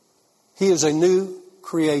 he is a new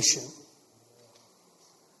creation,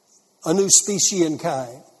 a new species and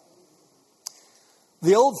kind.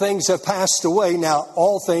 The old things have passed away. Now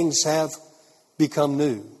all things have become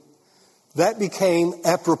new. That became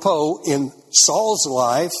apropos in Saul's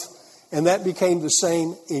life, and that became the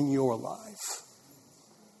same in your life.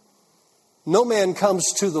 No man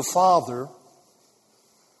comes to the Father,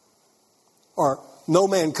 or no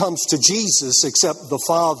man comes to Jesus except the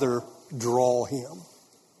Father draw him.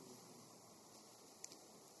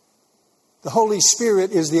 The Holy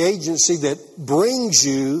Spirit is the agency that brings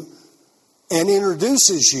you and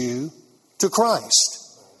introduces you to Christ.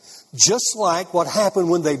 Just like what happened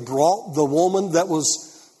when they brought the woman that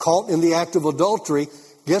was caught in the act of adultery.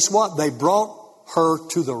 Guess what? They brought her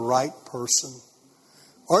to the right person.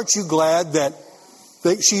 Aren't you glad that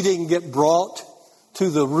she didn't get brought to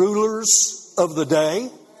the rulers of the day?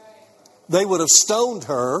 They would have stoned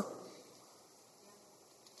her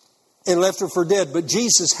and left her for dead. But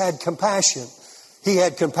Jesus had compassion. He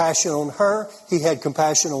had compassion on her. He had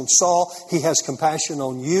compassion on Saul. He has compassion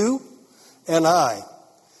on you and I.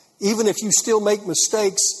 Even if you still make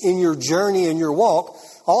mistakes in your journey and your walk,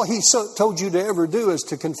 all He told you to ever do is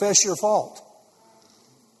to confess your fault.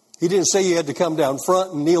 He didn't say you had to come down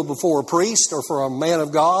front and kneel before a priest or for a man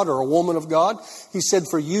of God or a woman of God. He said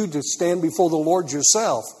for you to stand before the Lord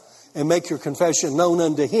yourself and make your confession known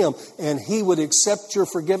unto Him, and He would accept your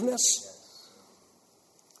forgiveness,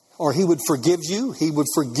 or He would forgive you. He would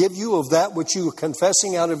forgive you of that which you were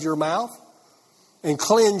confessing out of your mouth and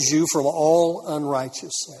cleanse you from all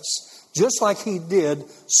unrighteousness. Just like He did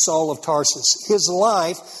Saul of Tarsus. His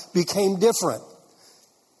life became different.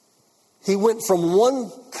 He went from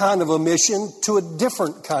one kind of a mission to a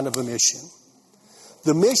different kind of a mission.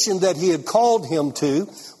 The mission that He had called him to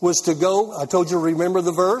was to go, I told you, remember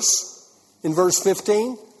the verse in verse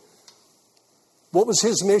 15? What was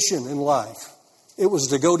his mission in life? It was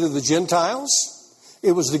to go to the Gentiles,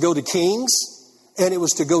 it was to go to kings, and it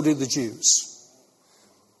was to go to the Jews.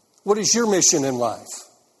 What is your mission in life?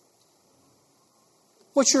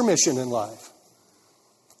 What's your mission in life?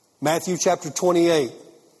 Matthew chapter 28.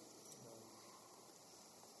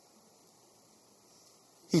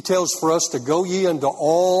 He tells for us to go ye into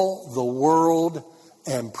all the world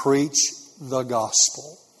and preach the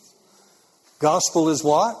gospel. Gospel is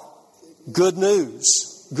what? Good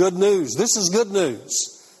news. Good news. This is good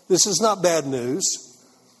news. This is not bad news.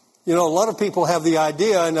 You know, a lot of people have the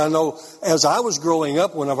idea, and I know as I was growing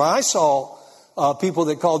up, whenever I saw people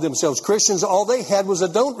that called themselves Christians, all they had was a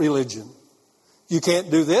don't religion. You can't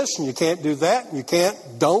do this, and you can't do that, and you can't,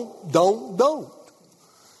 don't.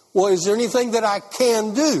 Well, is there anything that I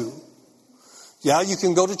can do? Yeah, you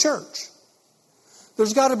can go to church.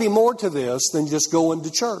 There's got to be more to this than just going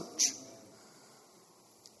to church.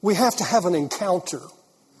 We have to have an encounter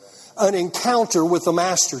with the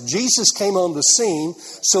Master. Jesus came on the scene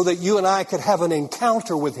so that you and I could have an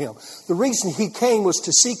encounter with Him. The reason He came was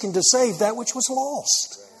to seek and to save that which was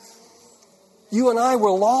lost. You and I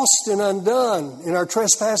were lost and undone in our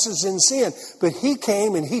trespasses and sin. But He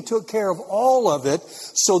came and He took care of all of it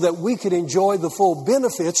so that we could enjoy the full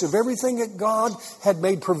benefits of everything that God had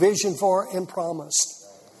made provision for and promised.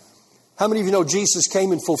 How many of you know Jesus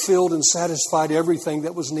came and fulfilled and satisfied everything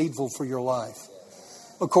that was needful for your life?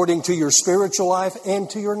 According to your spiritual life and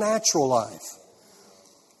to your natural life.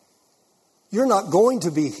 You're not going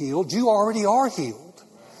to be healed. You already are healed.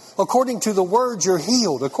 According to the Word, you're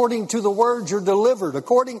healed. According to the Word, you're delivered.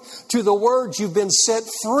 According to the Word, you've been set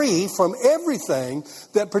free from everything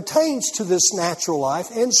that pertains to this natural life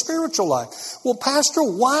and spiritual life. Well, Pastor,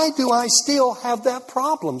 why do I still have that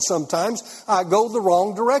problem? Sometimes I go the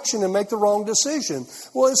wrong direction and make the wrong decision.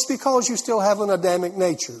 Well, it's because you still have an Adamic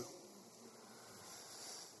nature.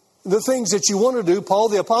 The things that you want to do, Paul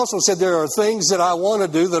the Apostle said there are things that I want to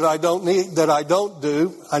do that I don't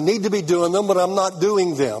do. I need to be doing them, but I'm not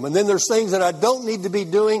doing them. And then there's things that I don't need to be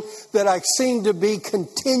doing that I seem to be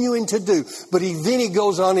continuing to do. But then he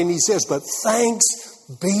goes on and he says, but thanks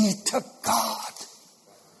be to God.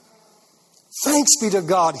 Thanks be to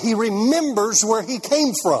God. He remembers where he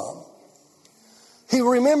came from. He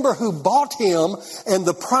remembered who bought him and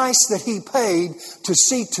the price that he paid to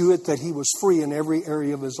see to it that he was free in every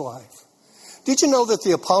area of his life. Did you know that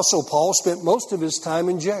the Apostle Paul spent most of his time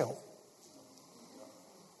in jail?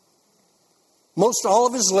 Most all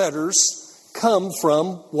of his letters come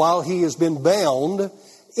from while he has been bound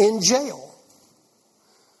in jail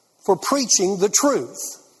for preaching the truth.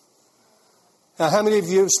 Now, how many of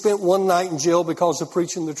you have spent one night in jail because of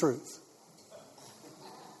preaching the truth?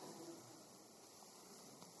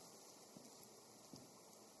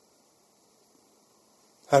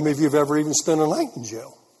 How many of you have ever even spent a night in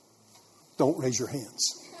jail? Don't raise your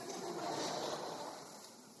hands.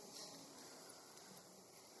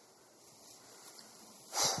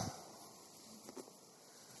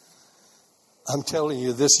 I'm telling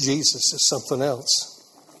you, this Jesus is something else.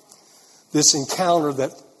 This encounter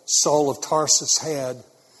that Saul of Tarsus had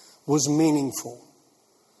was meaningful.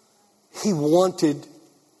 He wanted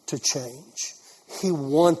to change. He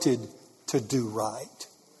wanted to do right.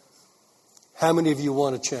 How many of you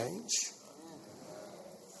want to change?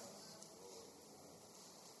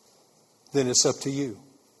 Then it's up to you.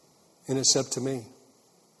 And it's up to me.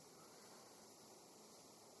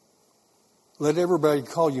 Let everybody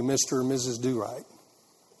call you Mr. or Mrs. Do Right.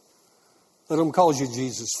 Let them call you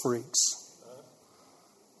Jesus freaks.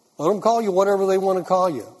 Let them call you whatever they want to call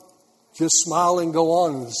you. Just smile and go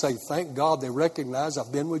on and say, thank God they recognize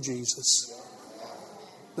I've been with Jesus.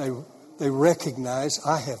 They recognize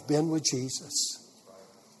I have been with Jesus.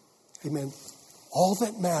 Amen. All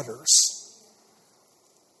that matters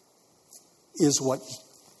is what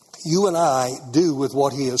you and I do with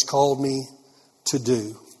what He has called me to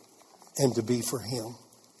do and to be for Him.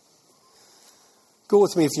 Go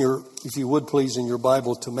with me, if you would please, in your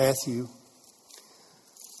Bible to Matthew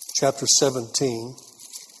chapter 17.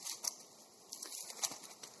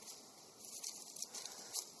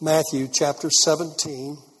 Matthew chapter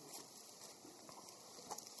 17.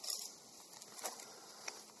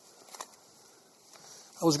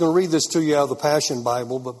 I was going to read this to you out of the Passion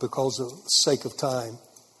Bible, but because of the sake of time,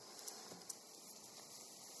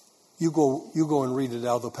 you go and read it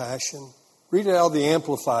out of the Passion. Read it out of the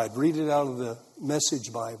Amplified. Read it out of the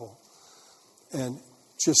Message Bible. And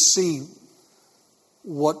just see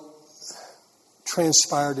what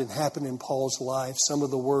transpired and happened in Paul's life. Some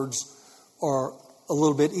of the words are a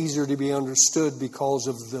little bit easier to be understood because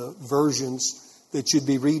of the versions that you'd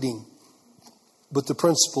be reading. But the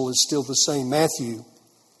principle is still the same. Matthew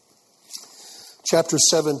chapter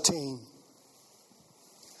 17.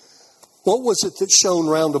 What was it that shone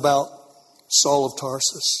round about Saul of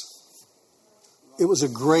Tarsus? It was a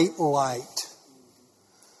great light.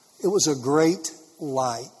 It was a great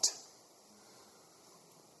light.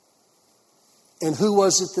 And who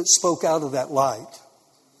was it that spoke out of that light?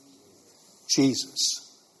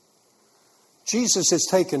 Jesus. Jesus has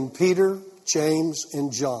taken Peter, James,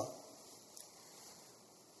 and John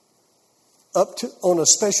on a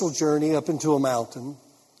special journey up into a mountain.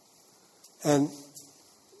 And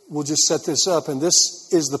we'll just set this up. And this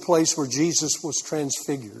is the place where Jesus was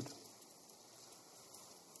transfigured.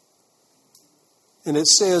 And it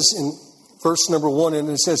says in verse number 1, and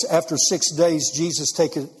it says, after 6 days, Jesus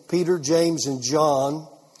taketh Peter, James, and John,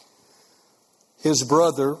 his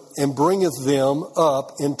brother, and bringeth them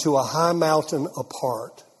up into a high mountain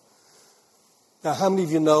apart. Now, how many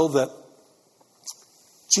of you know that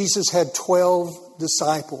Jesus had 12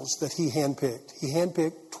 disciples that He handpicked? He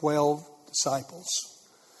handpicked 12 disciples.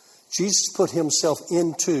 Jesus put Himself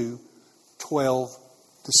into 12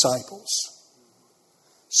 disciples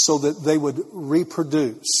so that they would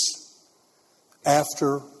reproduce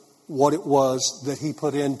after what it was that He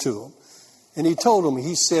put into them. And He told them,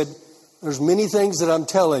 He said, there's many things that I'm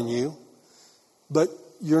telling you, but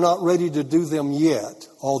you're not ready to do them yet.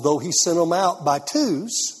 Although He sent them out by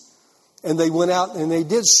twos, and they went out and they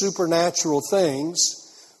did supernatural things,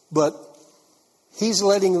 but He's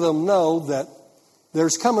letting them know that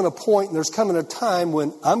there's coming a point and there's coming a time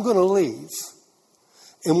when I'm going to leave.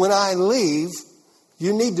 And when I leave,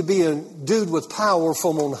 you need to be a dude with power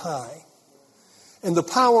from on high. And the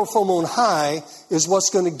power from on high is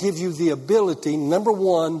what's going to give you the ability, number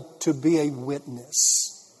one, to be a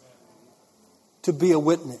witness. To be a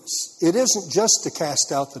witness. It isn't just to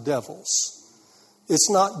cast out the devils. It's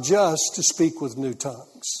not just to speak with new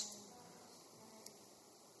tongues.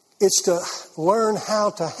 It's to learn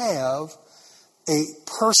how to have a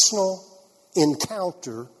personal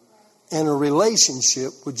encounter and a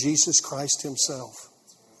relationship with Jesus Christ Himself.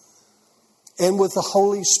 And with the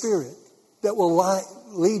Holy Spirit that will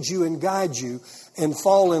lead you and guide you and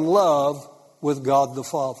fall in love with God the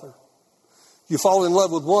Father. You fall in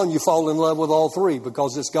love with one, you fall in love with all three,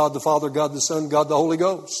 because it's God the Father, God the Son, God the Holy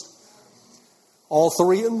Ghost. All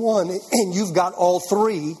three in one, and you've got all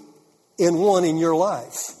three in one in your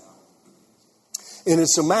life. And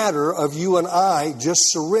it's a matter of you and I just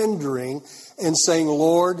surrendering and saying,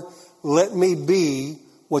 Lord, let me be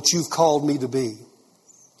what You've called me to be.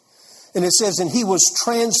 And it says, and He was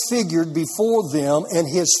transfigured before them, and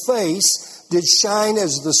His face did shine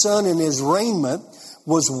as the sun, and His raiment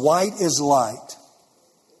was white as light.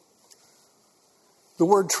 The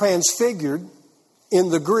word transfigured, in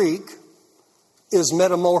the Greek is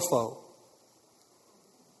metamorpho.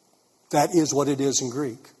 That is what it is in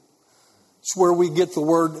Greek. It's where we get the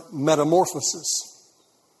word metamorphosis,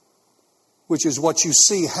 which is what you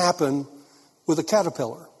see happen with a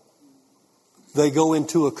caterpillar. They go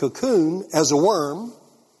into a cocoon as a worm,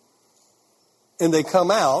 and they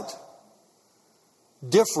come out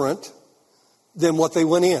different than what they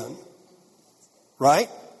went in. Right?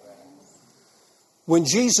 When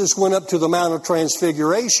Jesus went up to the Mount of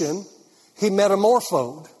Transfiguration, he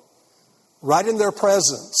metamorphosed right in their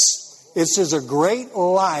presence. It says a great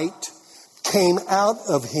light came out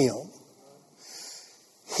of him.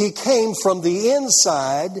 He came from the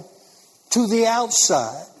inside to the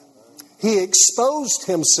outside. He exposed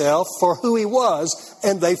himself for who he was,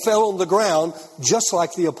 and they fell on the ground just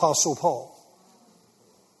like the Apostle Paul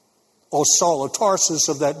or Saul of Tarsus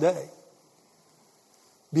of that day.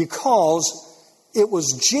 Because it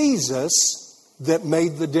was Jesus that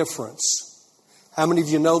made the difference. How many of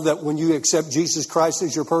you know that when you accept Jesus Christ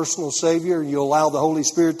as your personal Savior, you allow the Holy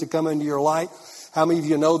Spirit to come into your light? How many of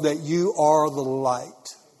you know that you are the light?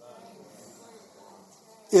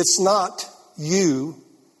 It's not you,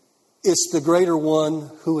 it's the greater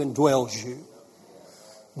one who indwells you.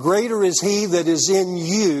 Greater is he that is in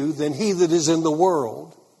you than he that is in the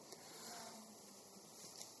world.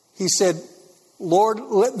 He said, Lord,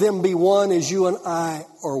 let them be one as you and I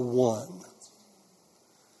are one.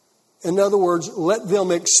 In other words, let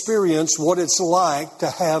them experience what it's like to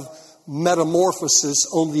have metamorphosis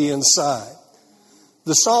on the inside.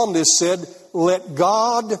 The psalmist said, let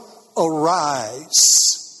God arise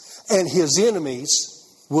and his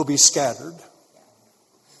enemies will be scattered.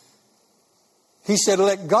 He said,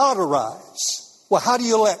 let God arise. Well, how do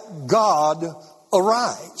you let God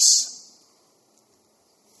arise?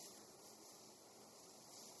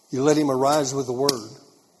 You let him arise with the word.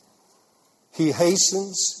 He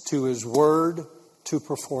hastens to his word to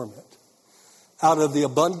perform it. Out of the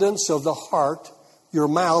abundance of the heart, your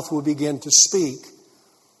mouth will begin to speak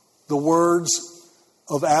the words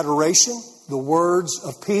of adoration, the words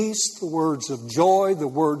of peace, the words of joy, the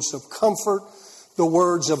words of comfort, the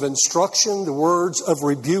words of instruction, the words of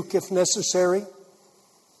rebuke if necessary,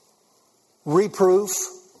 reproof,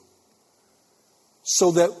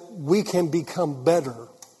 so that we can become better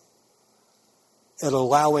at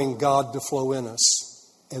allowing God to flow in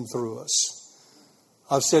us and through us.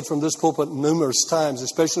 I've said from this pulpit numerous times,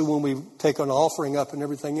 especially when we take an offering up and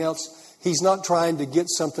everything else, he's not trying to get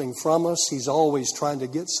something from us. He's always trying to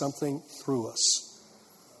get something through us.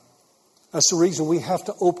 That's the reason we have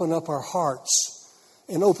to open up our hearts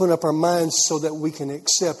and open up our minds so that we can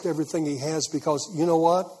accept everything he has, because you know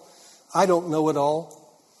what? I don't know it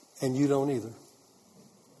all, and you don't either.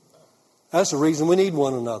 That's the reason we need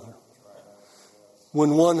one another.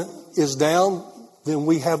 When one is down, then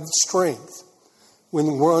we have strength.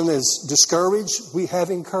 When one is discouraged, we have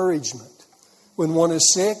encouragement. When one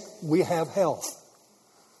is sick, we have health.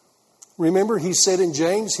 Remember, he said in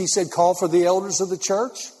James, he said, call for the elders of the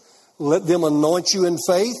church. Let them anoint you in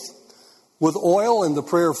faith with oil and the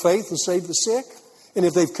prayer of faith and save the sick. And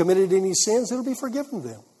if they've committed any sins, it'll be forgiven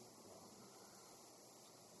them.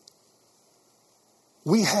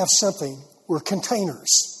 We have something. We're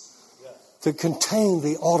containers to contain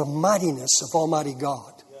the almightiness of Almighty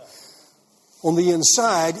God. On the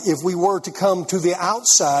inside, if we were to come to the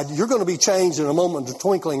outside, you're going to be changed in a moment, a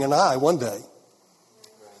twinkling an eye one day.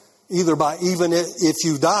 Either by, even if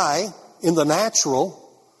you die in the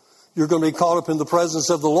natural, you're going to be caught up in the presence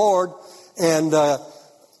of the Lord. And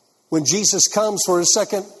when Jesus comes for his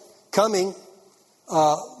second coming,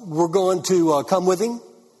 we're going to come with him.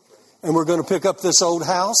 And we're going to pick up this old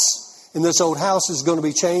house. And this old house is going to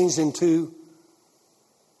be changed into,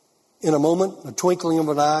 in a moment, a twinkling of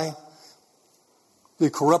an eye, the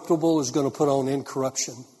corruptible is going to put on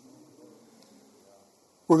incorruption.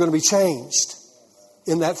 We're going to be changed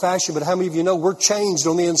in that fashion. But how many of you know we're changed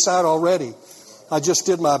on the inside already? I just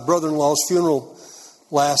did my brother-in-law's funeral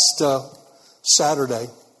last Saturday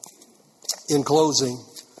in closing.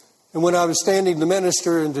 And when I was standing to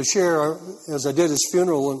minister and to share, as I did his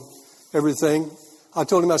funeral and everything, I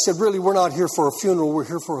told him, I said, really, we're not here for a funeral. We're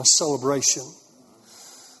here for a celebration.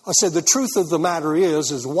 I said, the truth of the matter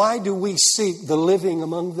is why do we seek the living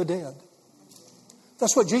among the dead?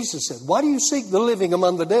 That's what Jesus said. Why do you seek the living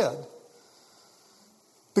among the dead?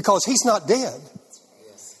 Because he's not dead.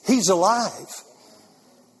 He's alive.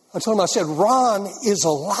 I told him, I said, Ron is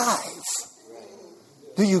alive.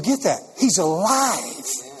 Do you get that? He's alive.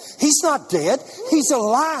 He's not dead. He's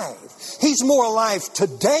alive. He's more alive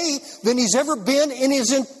today than he's ever been in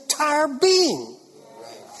his entire being.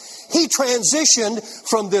 He transitioned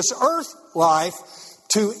from this earth life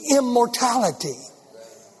to immortality.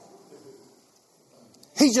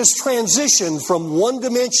 He just transitioned from one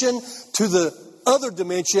dimension to the other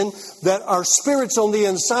dimension that our spirits on the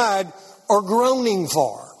inside are groaning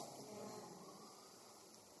for.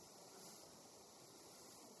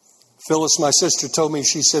 Phyllis, my sister, told me,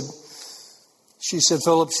 she said,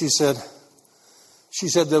 Philip, she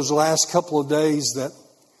said those last couple of days that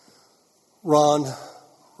Ron,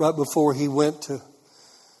 right before he went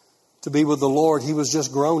to be with the Lord, he was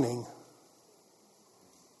just groaning.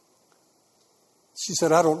 She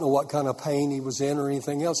said, I don't know what kind of pain he was in or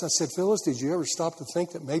anything else. I said, Phyllis, did you ever stop to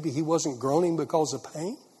think that maybe he wasn't groaning because of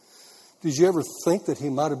pain? Did you ever think that he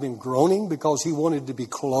might have been groaning because he wanted to be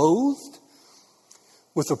clothed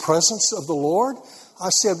with the presence of the Lord? I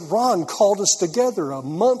said, Ron called us together a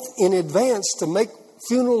month in advance to make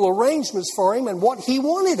funeral arrangements for him and what he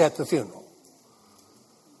wanted at the funeral.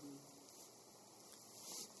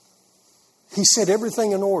 He set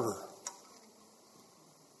everything in order.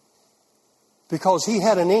 Because he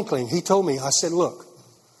had an inkling. He told me, I said, look,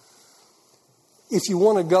 if you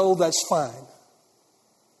want to go, that's fine.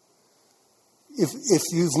 If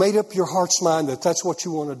you've made up your heart's mind that that's what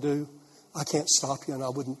you want to do, I can't stop you, and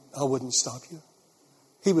I wouldn't stop you.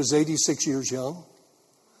 He was 86 years young.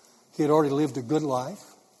 He had already lived a good life,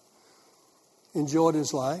 enjoyed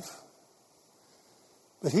his life.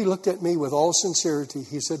 But he looked at me with all sincerity.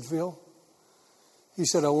 He said, Phil, he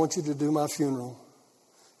said, I want you to do my funeral.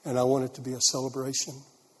 And I want it to be a celebration.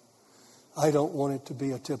 I don't want it to be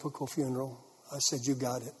a typical funeral. I said, you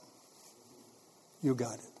got it. You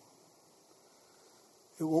got it.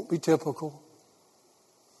 It won't be typical.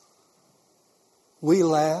 We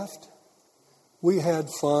laughed. We had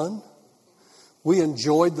fun. We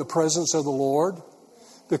enjoyed the presence of the Lord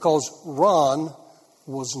because Ron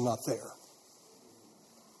was not there.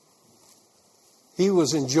 He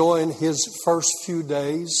was enjoying his first few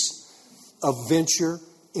days of venture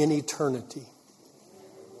in eternity.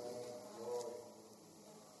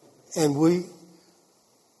 And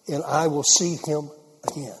I will see him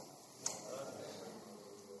again.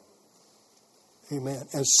 Amen.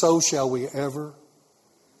 And so shall we ever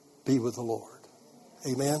be with the Lord.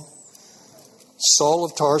 Amen. Saul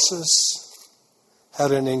of Tarsus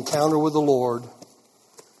had an encounter with the Lord,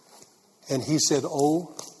 and he said,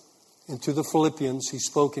 oh, and to the Philippians he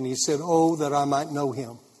spoke, and he said, oh, that I might know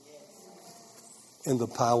him in the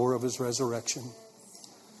power of his resurrection.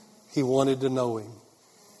 He wanted to know him.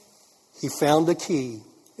 He found a key,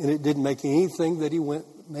 and it didn't make any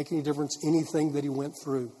difference, anything that he went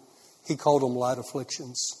through. He called them light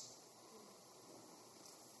afflictions.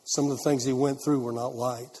 Some of the things he went through were not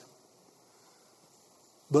light.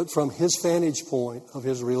 But from his vantage point of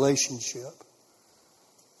his relationship,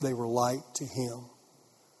 they were light to him.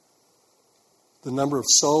 The number of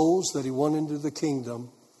souls that he won into the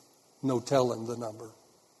kingdom, no telling the number.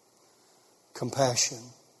 Compassion.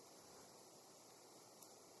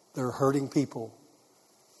 There are hurting people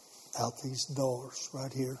out these doors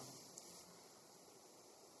right here.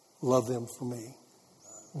 Love them for me.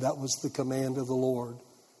 That was the command of the Lord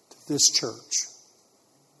to this church.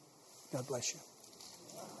 God bless you.